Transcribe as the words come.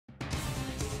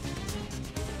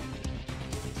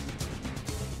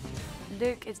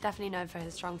Luke is definitely known for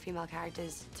his strong female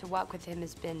characters. To work with him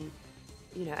has been,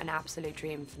 you know, an absolute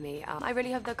dream for me. I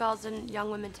really hope that girls and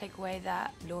young women take away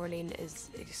that Laureline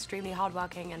is extremely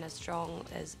hardworking and as strong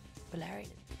as Valerian.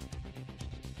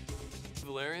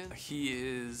 Valerian, he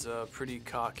is a pretty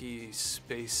cocky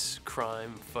space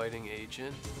crime fighting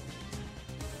agent.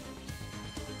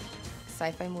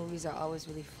 Sci-fi movies are always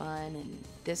really fun, and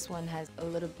this one has a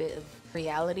little bit of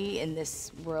reality in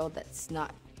this world that's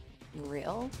not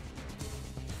real.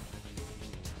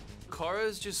 Cara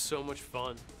is just so much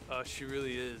fun. She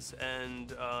really is,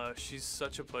 and she's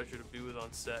such a pleasure to be with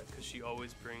on set because she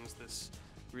always brings this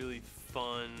really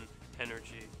fun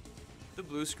energy. The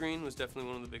blue screen was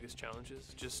definitely one of the biggest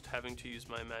challenges, just having to use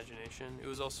my imagination. It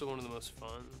was also one of the most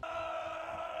fun.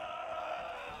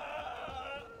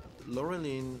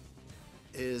 Laureline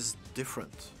is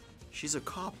different. She's a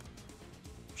cop.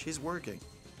 She's working.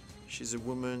 She's a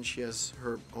woman, she has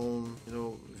her own,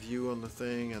 view on the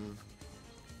thing,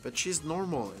 but she's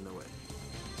normal in a way.